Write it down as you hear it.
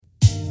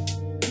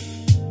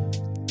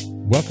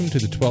Welcome to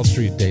the 12th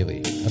Street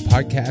Daily, a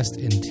podcast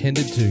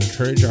intended to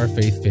encourage our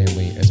faith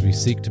family as we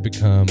seek to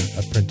become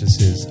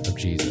apprentices of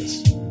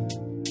Jesus.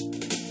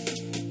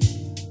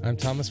 I'm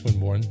Thomas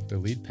Winborn, the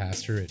lead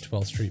pastor at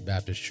 12th Street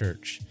Baptist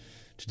Church.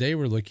 Today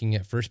we're looking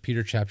at 1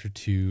 Peter chapter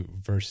 2,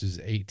 verses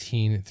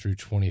 18 through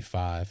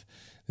 25.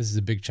 This is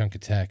a big chunk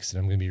of text, and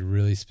I'm going to be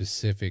really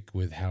specific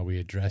with how we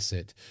address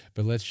it,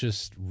 but let's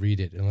just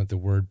read it and let the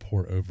word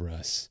pour over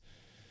us.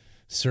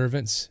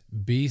 Servants,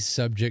 be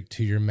subject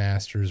to your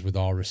masters with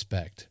all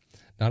respect,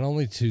 not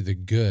only to the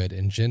good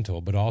and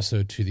gentle, but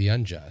also to the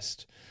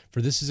unjust.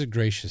 For this is a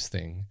gracious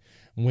thing,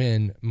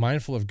 when,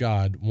 mindful of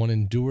God, one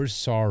endures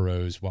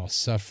sorrows while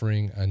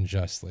suffering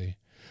unjustly.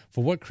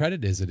 For what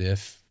credit is it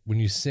if, when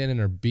you sin and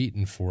are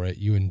beaten for it,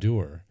 you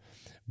endure?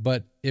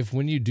 But if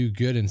when you do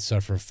good and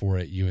suffer for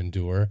it, you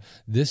endure,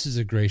 this is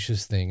a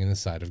gracious thing in the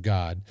sight of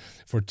God.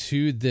 For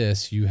to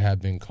this you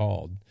have been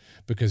called,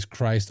 because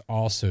Christ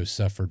also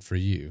suffered for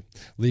you,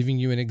 leaving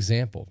you an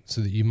example,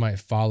 so that you might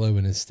follow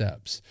in his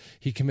steps.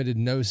 He committed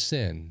no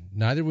sin,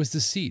 neither was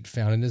deceit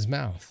found in his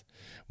mouth.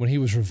 When he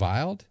was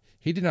reviled,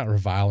 he did not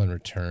revile in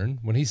return.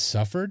 When he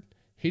suffered,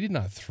 he did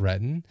not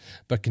threaten,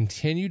 but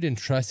continued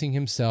entrusting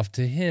himself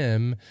to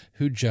him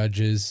who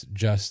judges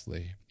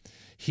justly.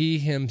 He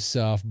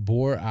himself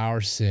bore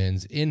our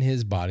sins in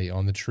his body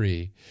on the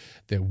tree,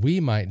 that we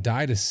might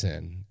die to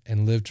sin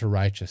and live to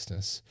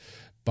righteousness.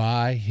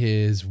 By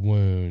his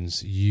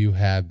wounds you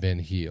have been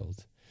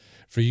healed.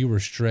 For you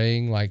were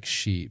straying like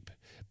sheep,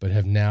 but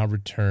have now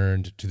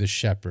returned to the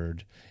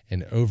shepherd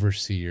and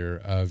overseer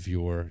of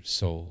your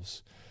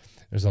souls.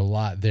 There's a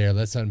lot there.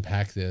 Let's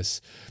unpack this.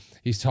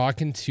 He's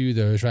talking to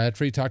those, right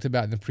after he talked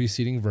about in the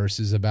preceding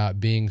verses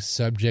about being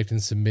subject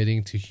and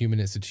submitting to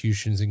human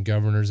institutions and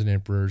governors and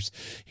emperors.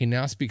 He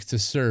now speaks to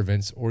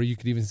servants, or you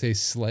could even say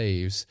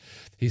slaves.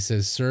 He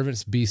says,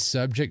 servants, be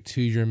subject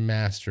to your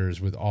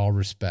masters with all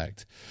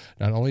respect,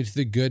 not only to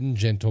the good and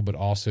gentle, but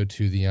also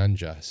to the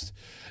unjust.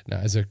 Now,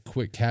 as a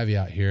quick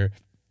caveat here,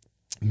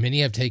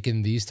 many have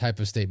taken these type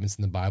of statements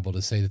in the Bible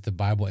to say that the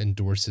Bible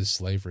endorses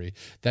slavery.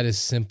 That is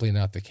simply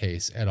not the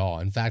case at all.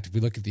 In fact, if we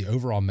look at the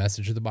overall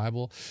message of the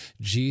Bible,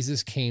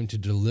 Jesus came to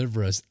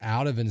deliver us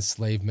out of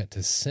enslavement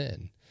to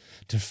sin,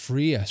 to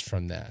free us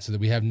from that, so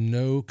that we have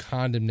no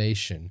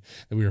condemnation,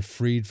 that we are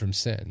freed from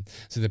sin.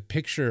 So the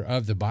picture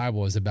of the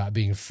Bible is about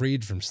being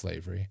freed from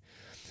slavery.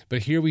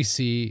 But here we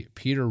see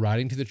Peter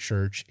writing to the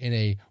church in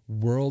a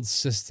world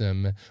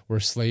system where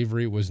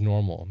slavery was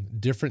normal,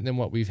 different than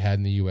what we've had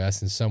in the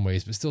U.S. in some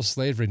ways, but still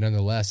slavery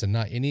nonetheless, and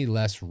not any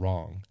less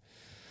wrong.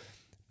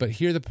 But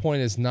here the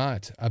point is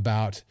not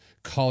about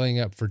calling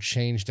up for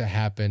change to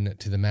happen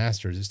to the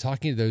masters. It's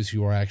talking to those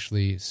who are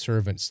actually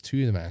servants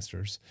to the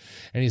masters.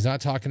 And he's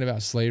not talking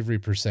about slavery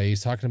per se.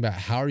 He's talking about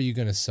how are you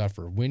going to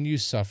suffer? When you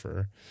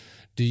suffer,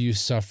 do you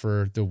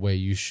suffer the way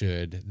you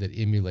should that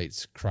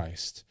emulates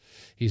Christ?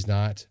 He's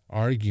not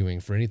arguing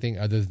for anything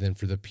other than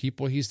for the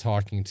people he's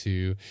talking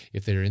to,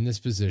 if they're in this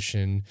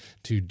position,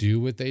 to do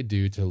what they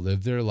do, to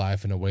live their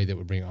life in a way that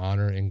would bring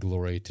honor and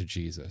glory to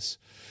Jesus.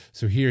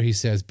 So here he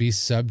says, be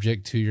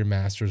subject to your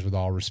masters with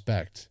all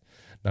respect,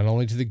 not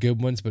only to the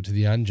good ones, but to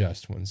the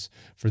unjust ones.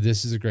 For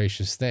this is a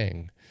gracious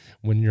thing,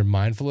 when you're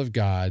mindful of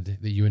God,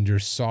 that you endure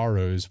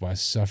sorrows while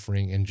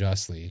suffering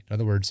unjustly. In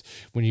other words,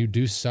 when you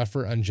do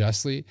suffer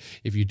unjustly,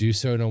 if you do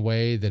so in a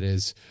way that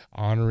is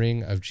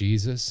honoring of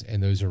Jesus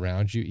and those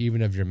around you,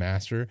 even of your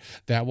master,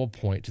 that will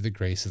point to the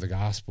grace of the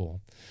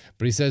gospel.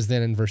 But he says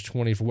then in verse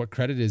 20, for what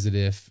credit is it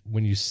if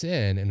when you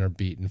sin and are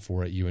beaten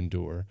for it, you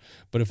endure?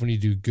 But if when you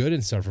do good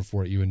and suffer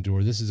for it, you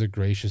endure, this is a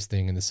gracious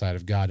thing in the sight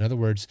of God. In other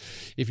words,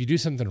 if you do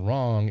something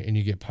wrong and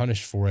you get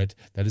punished for it,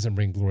 that doesn't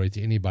bring glory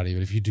to anybody.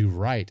 But if you do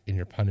right and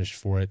you're punished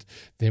for it,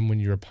 then when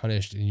you're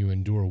punished and you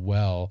endure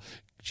well,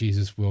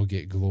 Jesus will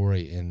get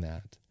glory in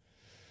that.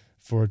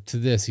 For to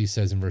this, he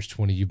says in verse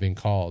 20, you've been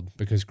called,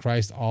 because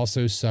Christ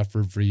also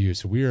suffered for you.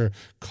 So we are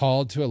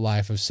called to a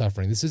life of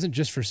suffering. This isn't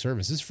just for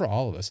servants. This is for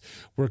all of us.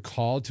 We're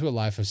called to a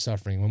life of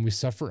suffering. When we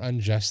suffer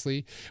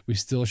unjustly, we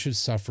still should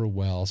suffer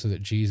well so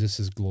that Jesus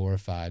is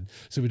glorified,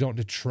 so we don't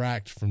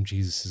detract from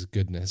Jesus'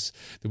 goodness,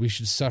 that we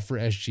should suffer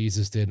as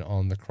Jesus did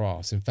on the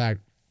cross. In fact,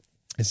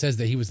 it says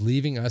that he was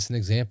leaving us an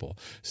example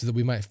so that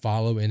we might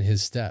follow in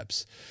his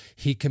steps.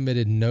 He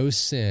committed no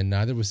sin,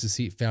 neither was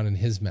deceit found in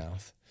his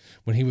mouth.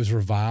 When he was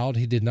reviled,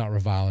 he did not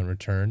revile in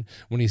return.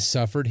 When he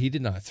suffered, he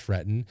did not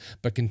threaten,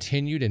 but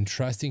continued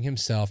entrusting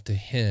himself to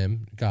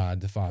him, God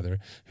the Father,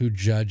 who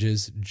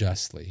judges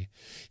justly.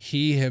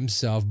 He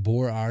himself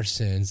bore our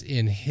sins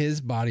in his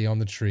body on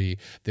the tree,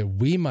 that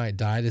we might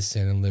die to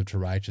sin and live to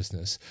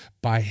righteousness.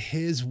 By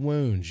his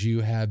wounds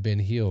you have been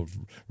healed,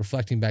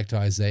 reflecting back to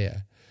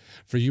Isaiah.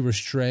 For you were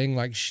straying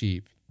like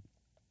sheep,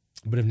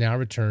 but have now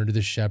returned to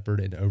the shepherd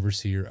and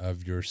overseer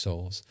of your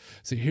souls.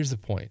 So here's the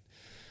point.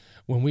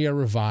 When we are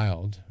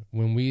reviled,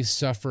 when we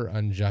suffer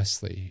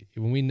unjustly,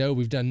 when we know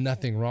we've done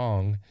nothing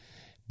wrong,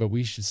 but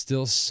we should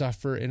still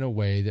suffer in a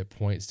way that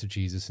points to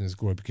Jesus and his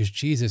glory, because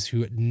Jesus,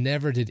 who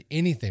never did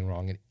anything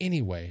wrong in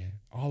any way,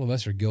 all of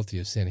us are guilty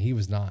of sin. He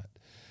was not.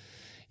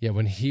 Yet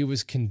when he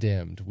was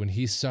condemned, when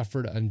he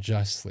suffered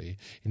unjustly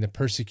in the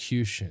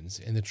persecutions,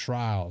 in the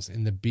trials,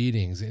 in the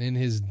beatings, and in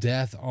his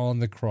death on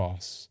the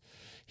cross,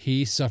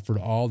 he suffered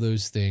all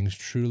those things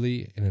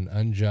truly in an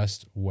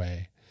unjust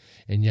way.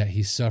 And yet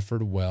he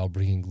suffered well,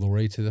 bringing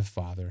glory to the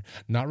Father,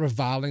 not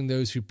reviling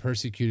those who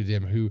persecuted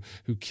him,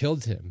 who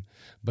killed him,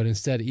 but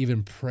instead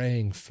even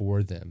praying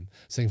for them,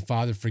 saying,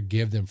 Father,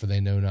 forgive them, for they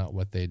know not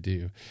what they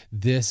do.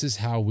 This is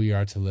how we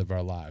are to live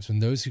our lives. When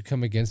those who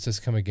come against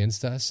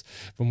us,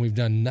 when we've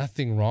done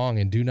nothing wrong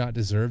and do not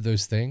deserve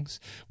those things,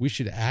 we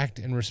should act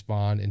and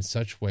respond in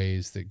such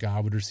ways that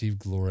God would receive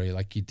glory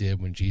like he did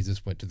when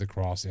Jesus went to the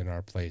cross in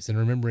our place. And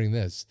remembering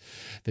this,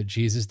 that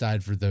Jesus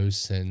died for those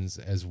sins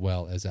as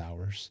well as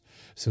ours.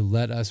 So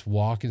let us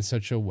walk in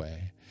such a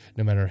way,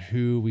 no matter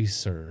who we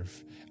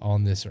serve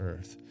on this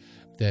earth,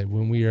 that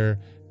when we are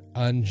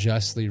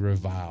unjustly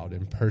reviled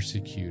and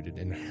persecuted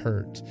and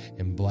hurt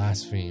and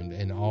blasphemed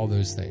and all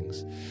those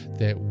things,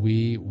 that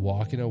we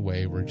walk in a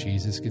way where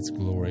Jesus gets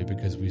glory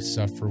because we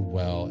suffer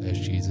well as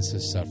Jesus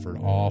has suffered,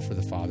 all for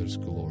the Father's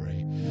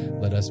glory.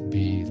 Let us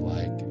be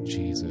like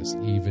Jesus,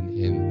 even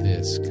in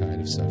this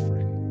kind of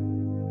suffering.